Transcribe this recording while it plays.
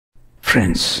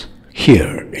Friends,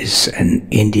 here is an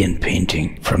Indian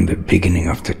painting from the beginning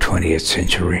of the 20th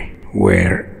century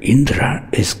where Indra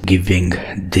is giving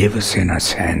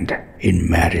Devasena's hand in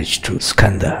marriage to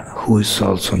Skanda, who is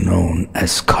also known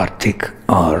as Kartik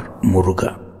or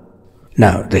Muruga.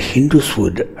 Now, the Hindus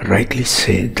would rightly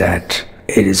say that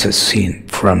it is a scene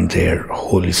from their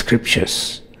holy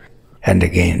scriptures. And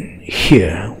again,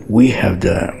 here we have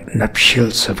the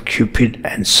nuptials of Cupid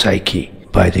and Psyche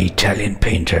by the Italian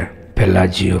painter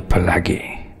Pelagio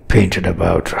Palagi, painted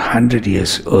about 100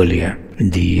 years earlier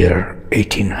in the year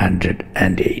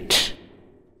 1808.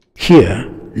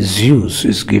 Here, Zeus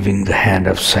is giving the hand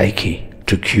of Psyche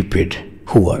to Cupid,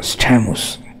 who was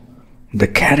Tammuz. The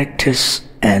characters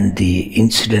and the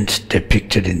incident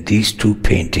depicted in these two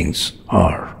paintings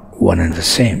are one and the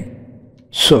same.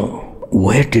 So,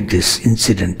 where did this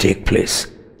incident take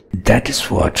place? That is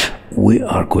what we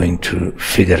are going to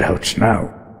figure out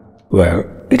now.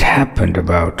 Well, it happened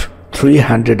about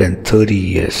 330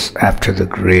 years after the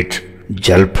great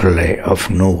Jalpralaya of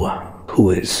Noah,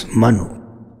 who is Manu.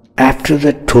 After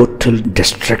the total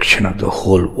destruction of the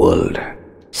whole world,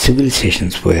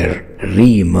 civilizations were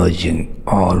re-emerging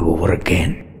all over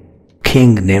again.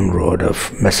 King Nimrod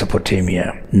of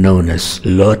Mesopotamia, known as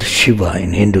Lord Shiva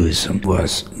in Hinduism,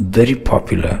 was very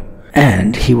popular,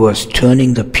 and he was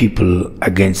turning the people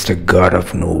against the God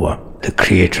of Noah, the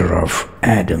creator of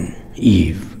Adam,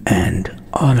 Eve, and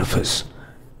all of us.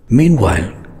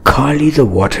 Meanwhile, Kali the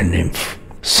water nymph,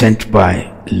 sent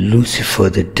by Lucifer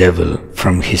the devil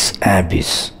from his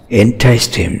abyss,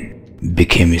 enticed him,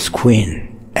 became his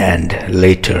queen, and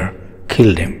later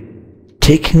killed him.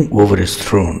 Taking over his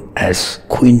throne as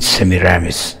Queen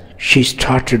Semiramis, she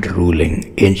started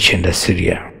ruling ancient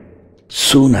Assyria.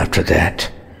 Soon after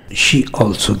that, she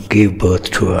also gave birth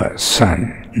to a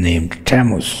son named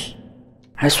Tammuz.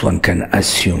 As one can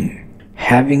assume,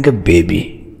 having a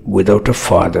baby without a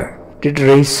father did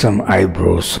raise some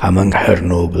eyebrows among her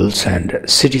nobles and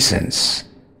citizens.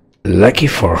 Lucky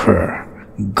for her,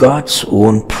 God's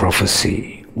own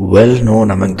prophecy, well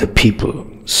known among the people,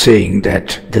 saying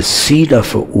that the seed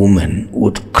of a woman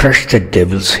would crush the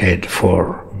devil's head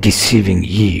for deceiving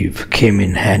Eve, came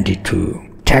in handy to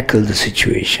tackle the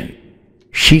situation.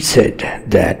 She said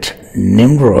that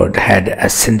Nimrod had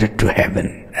ascended to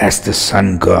heaven as the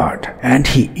sun god, and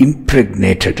he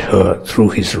impregnated her through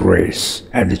his race,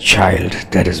 and the child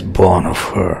that is born of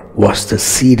her was the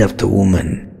seed of the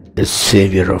woman, the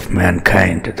savior of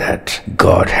mankind that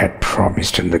God had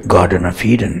promised in the Garden of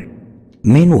Eden.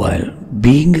 Meanwhile,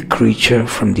 being a creature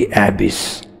from the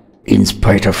abyss, in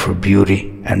spite of her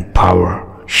beauty and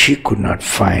power, she could not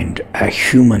find a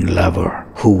human lover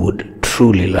who would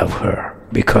truly love her,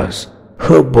 because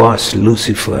her boss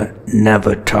Lucifer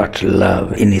never taught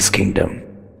love in his kingdom.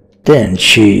 Then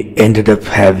she ended up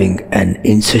having an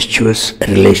incestuous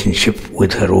relationship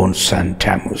with her own son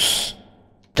Tammuz.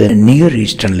 The Near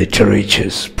Eastern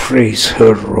literatures praise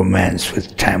her romance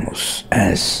with Tammuz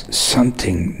as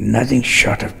something nothing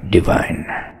short of divine.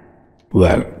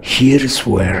 Well, here is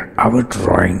where our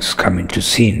drawings come into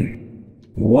scene.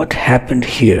 What happened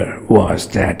here was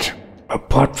that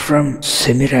apart from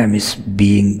Semiramis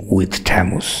being with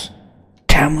Tammuz,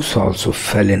 Tammuz also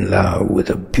fell in love with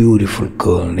a beautiful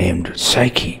girl named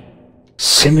Psyche.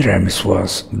 Semiramis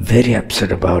was very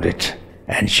upset about it,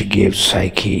 and she gave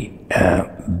Psyche a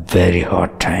very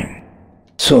hard time.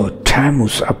 So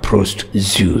Tammuz approached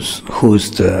Zeus, who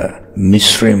is the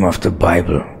Mizraim of the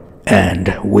Bible,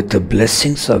 and with the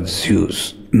blessings of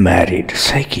Zeus married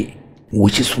Psyche,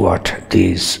 which is what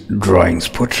these drawings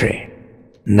portray.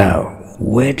 Now,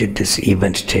 where did this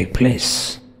event take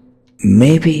place?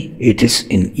 Maybe it is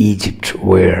in Egypt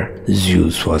where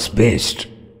Zeus was based,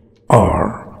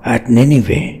 or at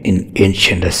Nineveh in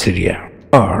ancient Assyria,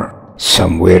 or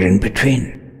somewhere in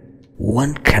between.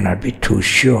 One cannot be too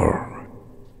sure.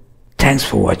 Thanks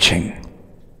for watching.